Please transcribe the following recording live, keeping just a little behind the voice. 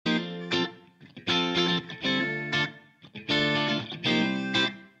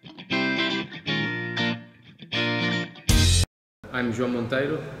I'm Joao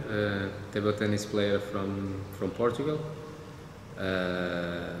Monteiro, table tennis player from Portugal.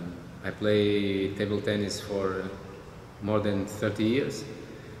 I play table tennis for more than 30 years.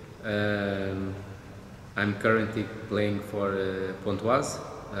 I'm currently playing for Pontoise.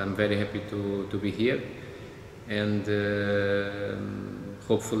 I'm very happy to be here, and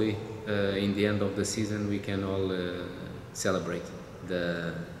hopefully in the end of the season we can all celebrate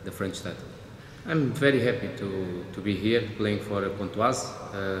the French title. I'm very happy to be here playing for Pontoise.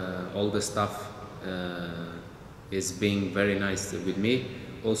 All the staff is being very nice with me.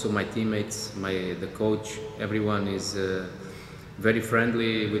 Also my teammates, the coach, everyone is very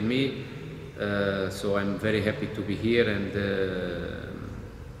friendly with me. So I'm very happy to be here and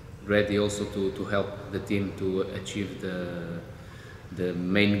ready also to help the team to achieve the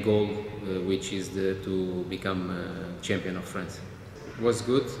main goal, which is to become champion of France. It was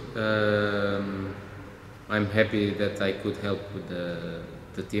good. I'm happy that I could help with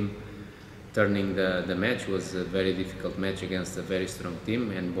the team turning the match. It was a very difficult match against a very strong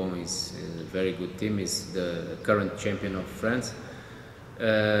team, and Bon is a very good team. Is the current champion of France,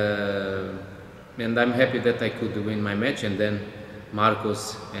 and I'm happy that I could win my match. And then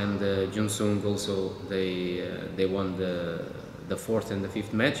Marcos and Jun Sung also they won the fourth and the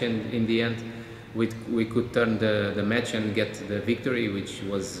fifth match, and in the end we could turn the match and get the victory, which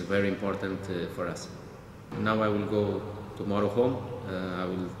was very important for us. Now I will go tomorrow home. I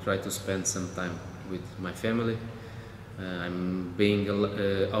will try to spend some time with my family. I'm being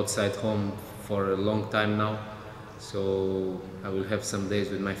outside home for a long time now, so I will have some days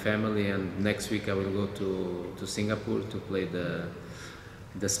with my family, and next week I will go to Singapore to play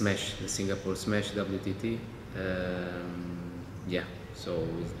the Smash, the Singapore Smash WTT. Yeah, so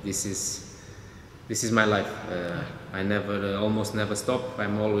this is my life. I almost never stop.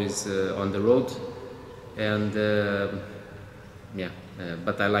 I'm always on the road, and yeah,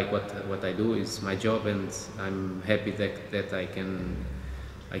 but I like what I do. It's my job, and I'm happy that I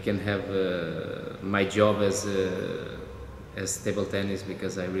can have my job as table tennis,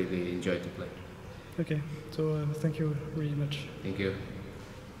 because I really enjoy to play. Okay, so thank you very much. Thank you.